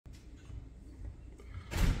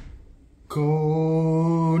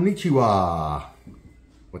Konnichiwa.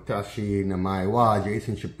 Watashi namae wa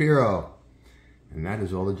Jason Shapiro. And that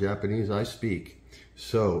is all the Japanese I speak.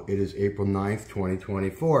 So it is April 9th,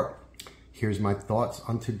 2024. Here's my thoughts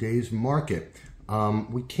on today's market.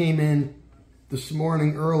 We came in this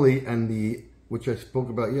morning early, and which I spoke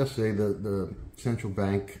about yesterday, the central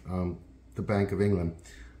bank, the Bank of England,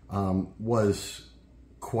 was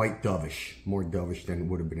quite dovish, more dovish than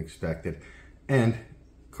would have been expected. And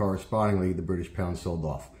correspondingly, the British pound sold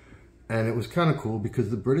off. And it was kind of cool because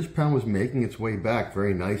the British pound was making its way back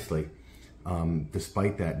very nicely,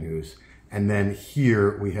 despite that news. And then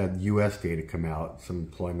here we had US data come out, some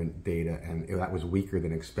employment data, and that was weaker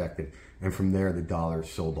than expected. And from there, the dollar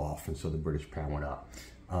sold off, and so the British pound went up.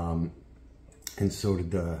 And so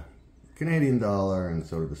did the Canadian dollar, and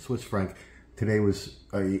so did the Swiss franc. Today was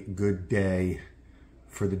a good day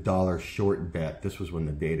for the dollar short bet. This was when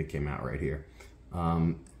the data came out right here.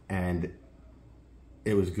 And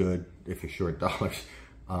it was good if you're short dollars,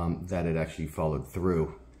 that it actually followed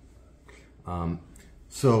through.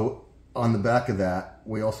 So on the back of that,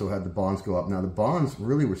 we also had the bonds go up. Now the bonds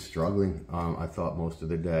really were struggling, I thought, most of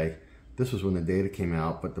the day. This was when the data came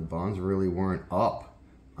out, but the bonds really weren't up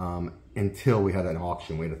until we had an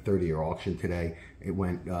auction. We had a 30-year auction today. It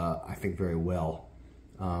went, I think, very well.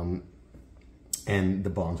 And the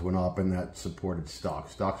bonds went up, and that supported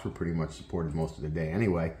stocks. Stocks were pretty much supported most of the day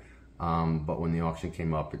anyway. But when the auction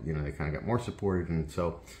came up, they kind of got more supported, and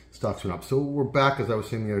so stocks went up. So we're back, as I was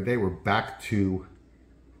saying the other day, we're back to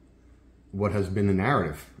what has been the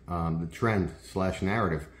narrative, the trend /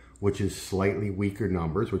 narrative, which is slightly weaker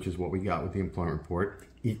numbers, which is what we got with the employment report,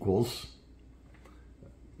 equals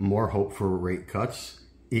more hope for rate cuts,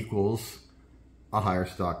 equals a higher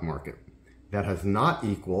stock market. That has not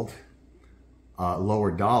equaled lower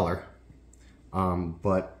dollar,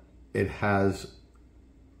 but it has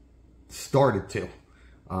started to.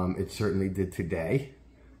 It certainly did today,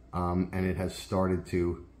 and it has started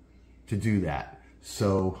to do that.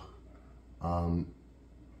 So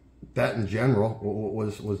that in general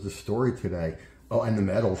was the story today. Oh, and the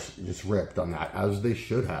metals just ripped on that, as they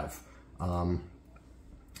should have.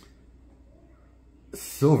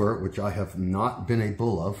 Silver, which I have not been a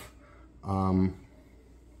bull of,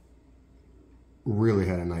 really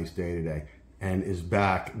had a nice day today and is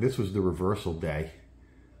back. This was the reversal day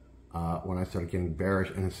when I started getting bearish,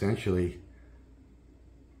 and essentially,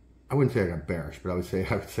 I wouldn't say I got bearish, but I would say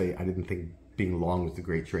I didn't think being long was the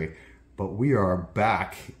great trade. But we are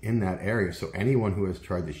back in that area. So anyone who has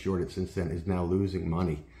tried to short it since then is now losing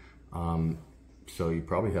money. So you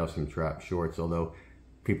probably have some trap shorts, although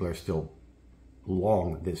people are still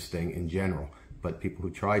long this thing in general. But people who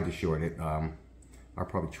tried to short it are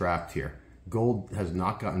probably trapped here. Gold has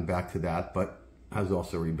not gotten back to that, but has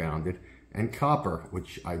also rebounded. And copper,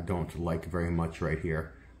 which I don't like very much right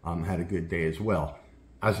here, had a good day as well,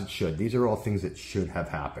 as it should. These are all things that should have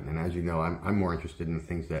happened. And as you know, I'm more interested in the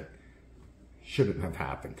things that shouldn't have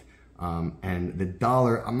happened. And the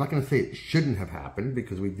dollar, I'm not going to say it shouldn't have happened,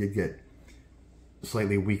 because we did get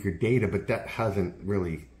slightly weaker data, but that hasn't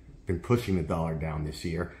really been pushing the dollar down this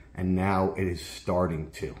year. And now it is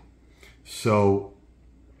starting to. So,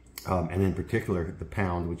 and in particular, the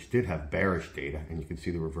pound, which did have bearish data, and you can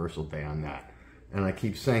see the reversal day on that. And I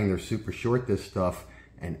keep saying they're super short this stuff,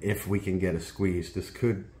 and if we can get a squeeze, this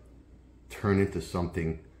could turn into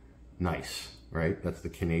something nice, right? That's the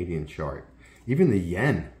Canadian chart. Even the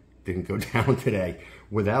yen didn't go down today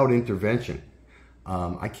without intervention.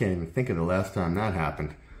 I can't even think of the last time that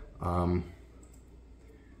happened.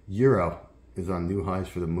 Euro is on new highs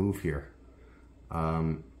for the move here.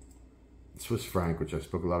 Swiss franc, which I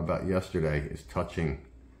spoke a lot about yesterday, is touching,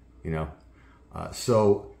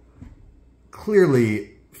 so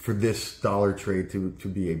clearly for this dollar trade to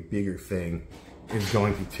be a bigger thing is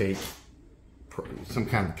going to take some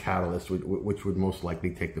kind of catalyst, which would most likely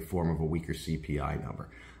take the form of a weaker CPI number.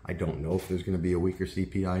 I don't know if there's going to be a weaker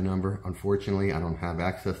CPI number. Unfortunately, I don't have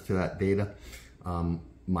access to that data.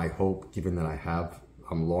 My hope, given that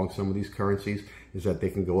I'm long some of these currencies, is that they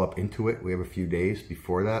can go up into it. We have a few days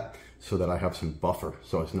before that, so that I have some buffer,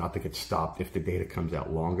 so it's not to get stopped if the data comes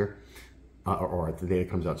out longer, or if the data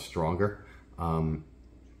comes out stronger.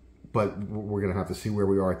 But we're going to have to see where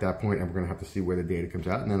we are at that point, and we're going to have to see where the data comes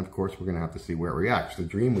out, and then of course we're going to have to see where it reacts. The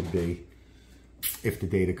dream would be if the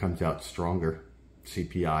data comes out stronger,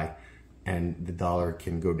 CPI, and the dollar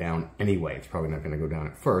can go down anyway. It's probably not going to go down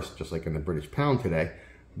at first, just like in the British pound today,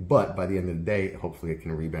 but by the end of the day, hopefully it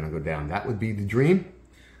can rebound and go down. That would be the dream.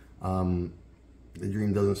 The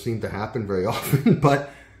dream doesn't seem to happen very often, but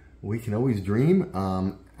we can always dream,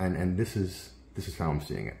 and this is how I'm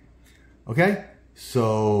seeing it. Okay,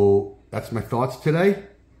 so that's my thoughts today.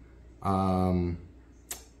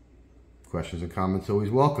 Questions and comments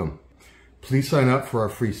always welcome. Please sign up for our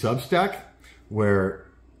free Substack, where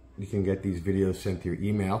you can get these videos sent to your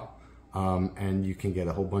email, and you can get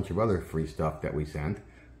a whole bunch of other free stuff that we send.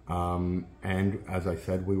 And as I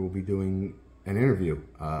said, we will be doing an interview.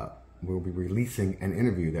 We'll be releasing an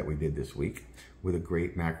interview that we did this week with a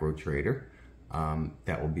great macro trader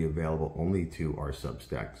that will be available only to our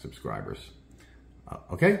Substack subscribers.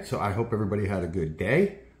 Okay, so I hope everybody had a good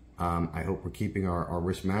day. I hope we're keeping our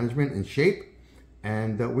risk management in shape,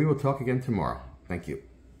 and we will talk again tomorrow. Thank you.